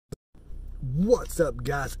What's up,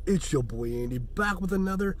 guys? It's your boy Andy, back with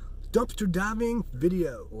another dumpster diving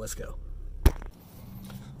video. Let's go.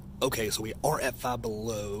 Okay, so we are at Five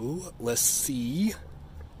Below. Let's see.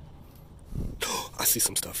 I see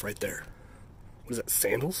some stuff right there. What is that,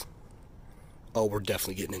 sandals? Oh, we're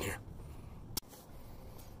definitely getting in here.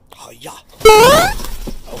 Oh, yeah. Oh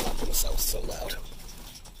my goodness, that was so loud.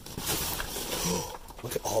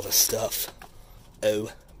 Look at all this stuff.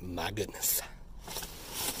 Oh my goodness.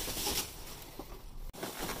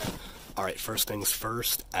 Alright, first things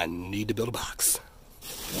first, I need to build a box.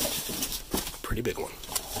 Pretty big one.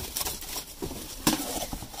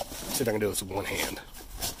 See if I can do this with one hand.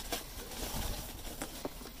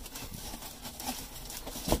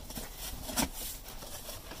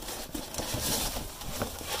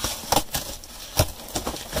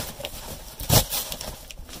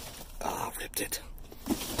 Ah, ripped it.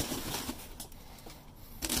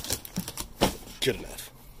 Good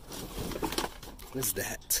enough. What is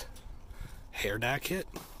that? Hair dye kit?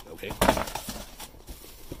 Okay.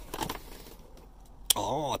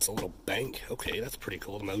 Oh, it's a little bank. Okay, that's pretty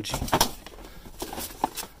cool. Emoji.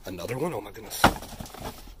 Another one? Oh my goodness.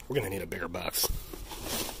 We're gonna need a bigger box.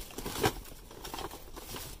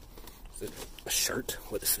 Is it a shirt?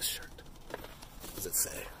 What is this shirt? What does it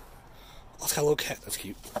say? Oh, it's got a little cat. That's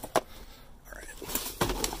cute. Alright.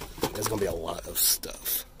 There's gonna be a lot of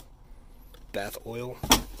stuff. Bath oil.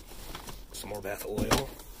 Some more bath oil.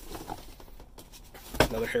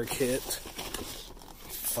 Another hair kit.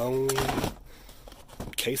 Phone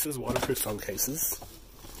cases, waterproof phone cases.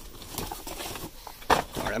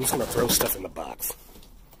 Alright, I'm just gonna throw stuff in the box.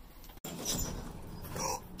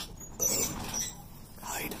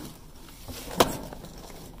 Hide.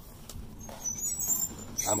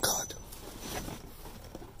 I'm caught.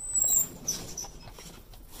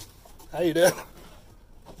 How you doing?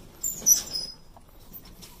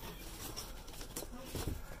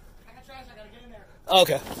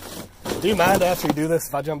 Okay. Do you mind after you do this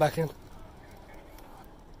if I jump back in?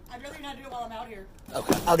 I'd rather not do it while I'm out here.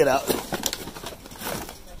 Okay, I'll get out.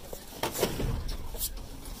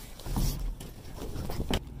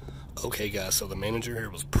 Okay guys, so the manager here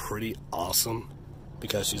was pretty awesome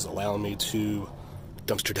because she's allowing me to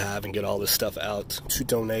dumpster dive and get all this stuff out to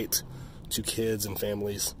donate to kids and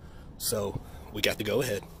families. So we got to go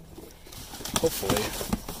ahead. Hopefully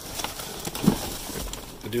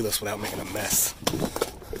we'll do this without making a mess.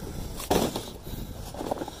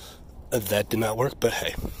 That did not work, but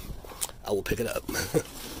hey, I will pick it up.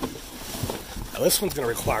 Now this one's going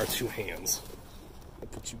to require two hands. I'll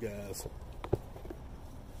put you guys...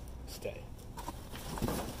 Stay.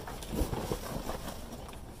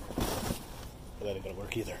 But that ain't going to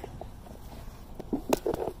work either.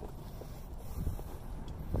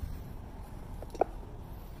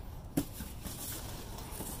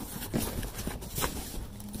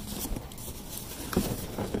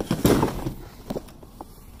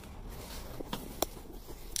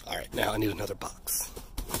 Now I need another box.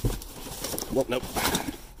 Well, nope.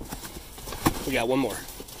 We got one more.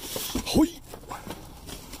 Hoi!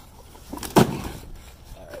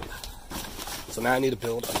 Alright. So now I need to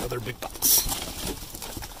build another big box.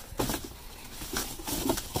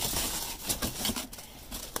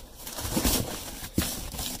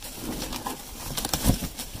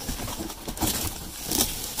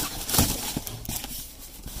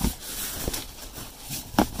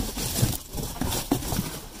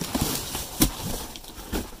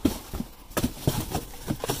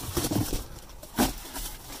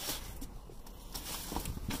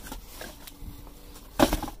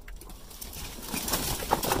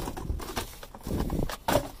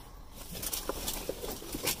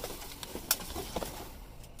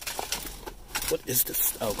 What is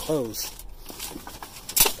this? Oh, clothes.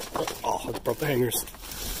 Oh, I broke the hangers.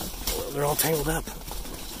 They're all tangled up.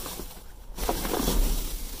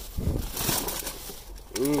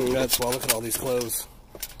 That's why. Look at all these clothes.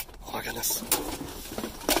 Oh my goodness.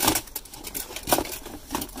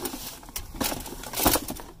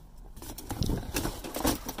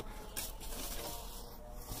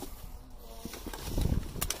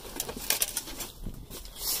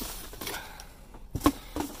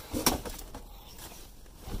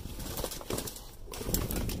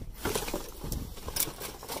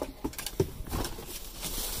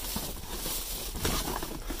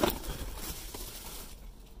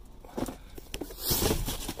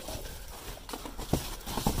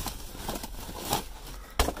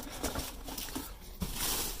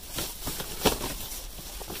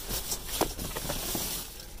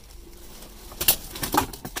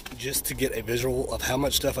 just to get a visual of how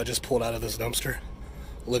much stuff I just pulled out of this dumpster.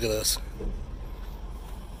 Look at this.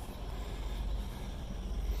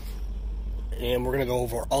 And we're going to go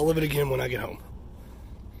over all of it again when I get home.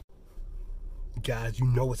 Guys, you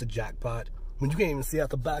know it's a jackpot when you can't even see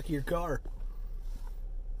out the back of your car.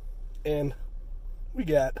 And we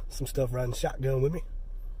got some stuff riding shotgun with me.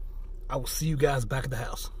 I will see you guys back at the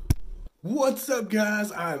house. What's up,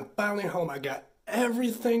 guys? I'm finally home. I got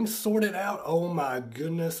everything sorted out. Oh my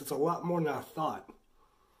goodness, it's a lot more than I thought.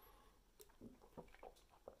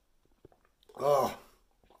 Oh,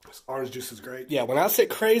 this orange juice is great. Yeah, when I say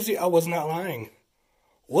crazy, I was not lying.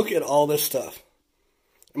 Look at all this stuff.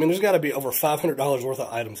 I mean, there's got to be over $500 worth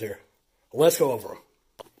of items here. Let's go over them.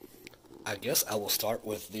 I guess I will start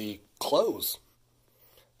with the clothes.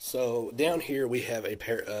 So down here we have a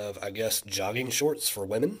pair of, I guess, jogging shorts for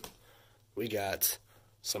women. We got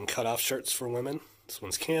some cutoff shirts for women. This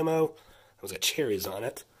one's camo. It was got cherries on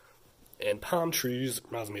it. And palm trees.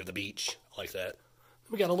 Reminds me of the beach. I like that.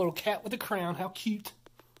 We got a little cat with a crown. How cute.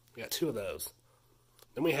 We got two of those.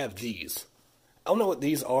 Then we have these. I don't know what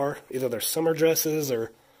these are. Either they're summer dresses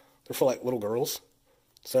or they're for like little girls.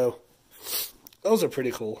 So those are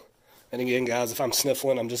pretty cool. And again, guys, if I'm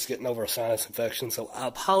sniffling, I'm just getting over a sinus infection. So I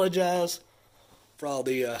apologize for all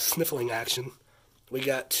the sniffling action. We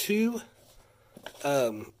got two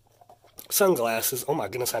sunglasses. Oh my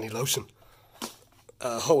goodness, I need lotion.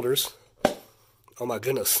 Holders. Oh my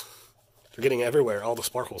goodness. They're getting everywhere, all the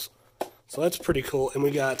sparkles. So that's pretty cool. And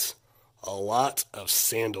we got a lot of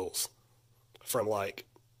sandals from like,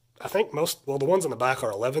 I think the ones on the back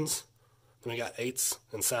are 11s. Then we got 8s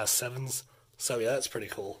and size 7s. So yeah, that's pretty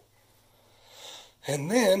cool. And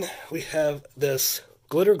then we have this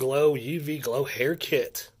Glitter Glow UV Glow hair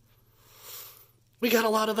kit. We got a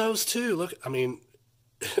lot of those too. Look, I mean,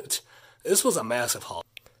 this was a massive haul.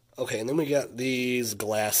 Okay, and then we got these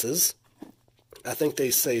glasses. I think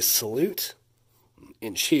they say salute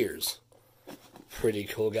and cheers. Pretty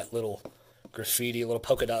cool. Got little graffiti, little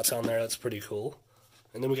polka dots on there. That's pretty cool.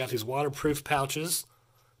 And then we got these waterproof pouches.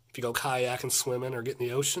 If you go kayaking, swimming, or get in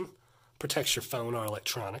the ocean, protects your phone or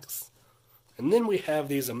electronics. And then we have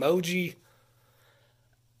these emoji.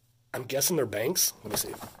 I'm guessing they're banks. Let me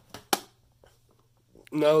see.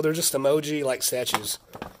 No, they're just emoji like statues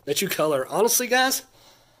that you color. Honestly, guys,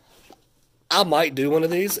 I might do one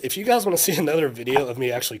of these. If you guys want to see another video of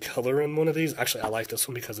me actually coloring one of these, actually I like this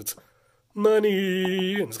one because it's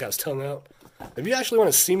money and it's got his tongue out. If you actually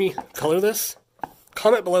want to see me color this,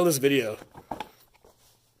 comment below this video.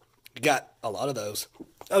 Got a lot of those.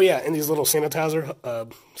 Oh yeah, and these little sanitizer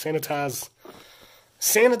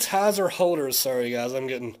holders. Sorry guys, I'm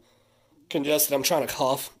getting congested. I'm trying to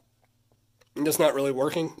cough. It's not really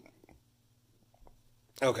working.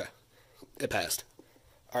 Okay, it passed.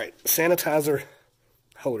 Alright, sanitizer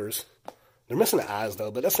holders. They're missing the eyes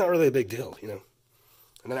though, but that's not really a big deal, you know.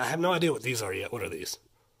 And then I have no idea what these are yet. What are these?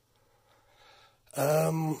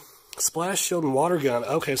 Splash shield and water gun.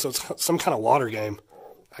 Okay, so it's some kind of water game.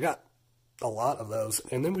 I got a lot of those.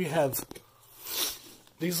 And then we have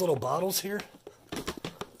these little bottles here.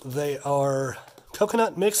 They are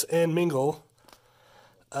coconut mix and mingle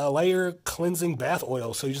layer cleansing bath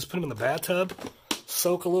oil. So you just put them in the bathtub,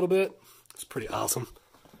 soak a little bit. It's pretty awesome.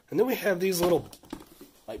 And then we have these little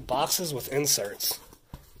like boxes with inserts.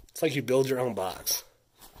 It's like you build your own box.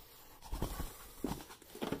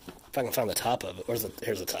 If I can find the top of it.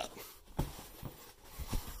 Here's the top.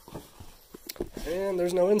 And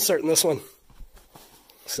there's no insert in this one.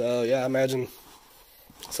 So yeah, I imagine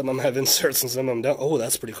some of them have inserts and some of them don't. Oh,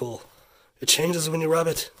 that's pretty cool. It changes when you rub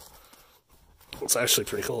it. It's actually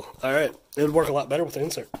pretty cool. Alright, it would work a lot better with the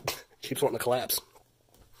insert. Keeps wanting to collapse.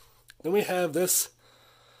 Then we have this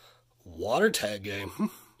water tag game.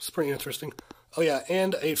 It's pretty interesting. Oh yeah,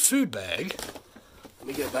 and a food bag. Let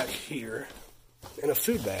me get back here. And a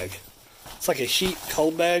food bag. It's like a heat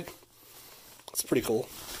cold bag. It's pretty cool.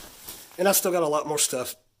 And I still got a lot more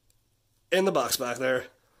stuff in the box back there.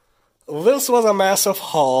 This was a massive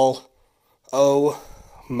haul. Oh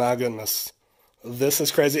my goodness. This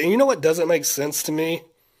is crazy. And you know what doesn't make sense to me?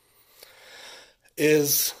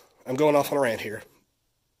 Is, I'm going off on a rant here.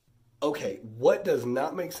 Okay, what does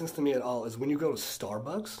not make sense to me at all is when you go to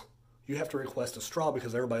Starbucks, you have to request a straw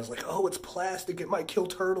because everybody's like, oh, it's plastic, it might kill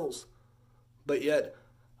turtles. But yet,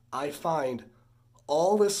 I find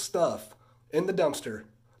all this stuff in the dumpster.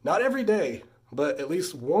 Not every day, but at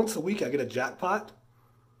least once a week I get a Jackpot.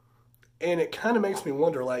 And it kind of makes me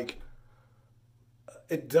wonder, like,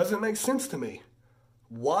 it doesn't make sense to me.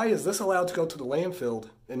 Why is this allowed to go to the landfill?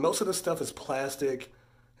 And most of this stuff is plastic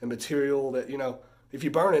and material that, you know, if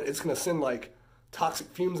you burn it, it's going to send, like, toxic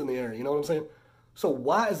fumes in the air. You know what I'm saying? So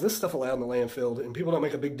why is this stuff allowed in the landfill and people don't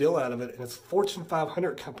make a big deal out of it? And it's Fortune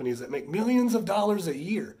 500 companies that make millions of dollars a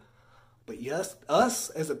year. But yes, us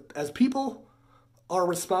as people, are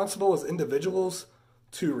responsible as individuals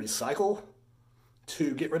to recycle,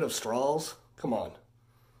 to get rid of straws. Come on.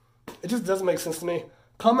 It just doesn't make sense to me.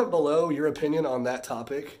 Comment below your opinion on that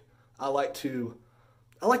topic. I like to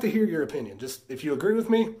hear your opinion. Just if you agree with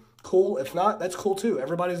me, cool. If not, that's cool too.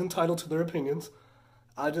 Everybody's entitled to their opinions.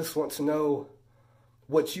 I just want to know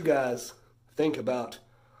what you guys think about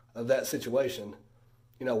that situation.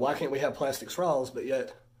 You know, why can't we have plastic straws, but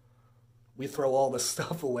yet we throw all this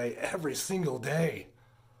stuff away every single day?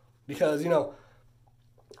 Because, you know,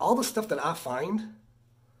 all the stuff that I find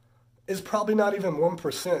is probably not even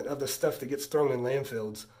 1% of the stuff that gets thrown in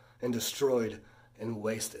landfills and destroyed and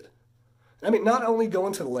wasted. I mean, not only go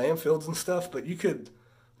into the landfills and stuff, but you could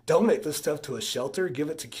donate this stuff to a shelter, give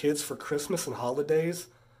it to kids for Christmas and holidays.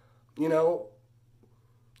 You know,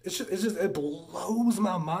 it blows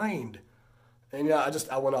my mind. And yeah,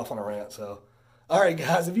 I went off on a rant, so. Alright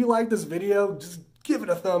guys, if you like this video, just give it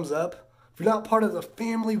a thumbs up. If you're not part of the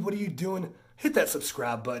family, what are you doing? Hit that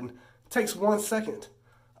subscribe button. It takes 1 second.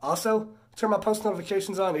 Also, turn my post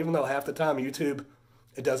notifications on, even though half the time YouTube,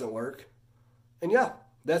 it doesn't work. And yeah,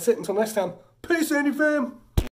 that's it. Until next time, peace, Andy fam!